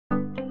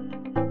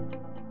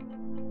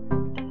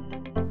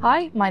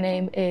Hi, my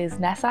name is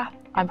Nessa.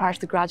 I'm part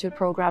of the graduate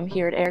programme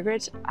here at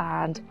EirGrid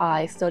and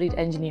I studied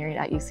engineering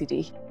at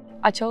UCD.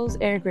 I chose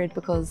EirGrid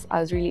because I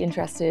was really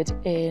interested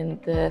in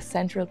the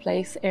central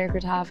place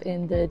EirGrid have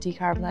in the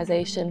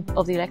decarbonisation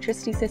of the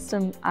electricity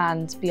system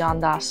and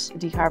beyond that,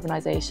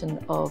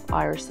 decarbonisation of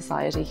Irish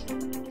society.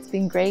 It's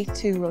been great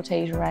to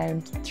rotate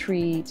around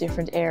 3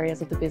 different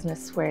areas of the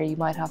business where you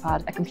might have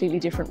had a completely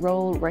different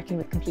role, working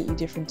with completely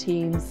different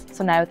teams.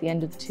 So now at the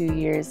end of the 2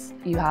 years,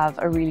 you have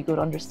a really good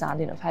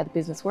understanding of how the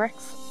business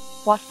works.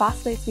 What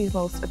fascinates me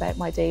most about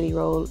my daily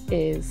role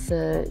is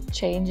the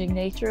changing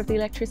nature of the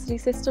electricity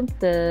system.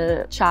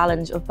 The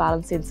challenge of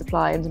balancing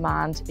supply and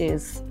demand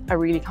is a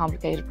really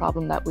complicated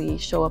problem that we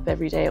show up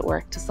every day at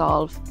work to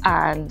solve,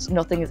 and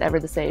nothing is ever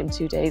the same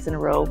 2 days in a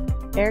row.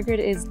 EirGrid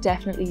is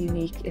definitely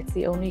unique. It's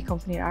the only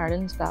company in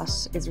Ireland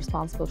that is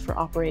responsible for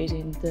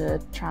operating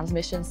the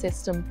transmission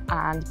system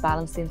and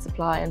balancing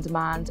supply and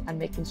demand and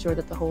making sure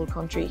that the whole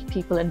country,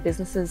 people and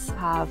businesses,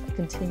 have a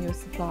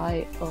continuous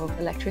supply of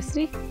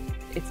electricity.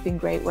 It's been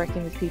great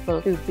working with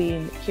people who've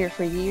been here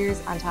for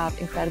years and have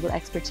incredible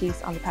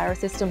expertise on the power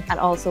system, and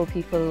also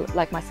people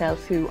like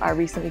myself who are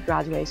recently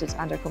graduated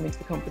and are coming to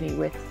the company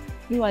with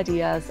new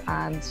ideas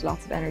and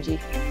lots of energy.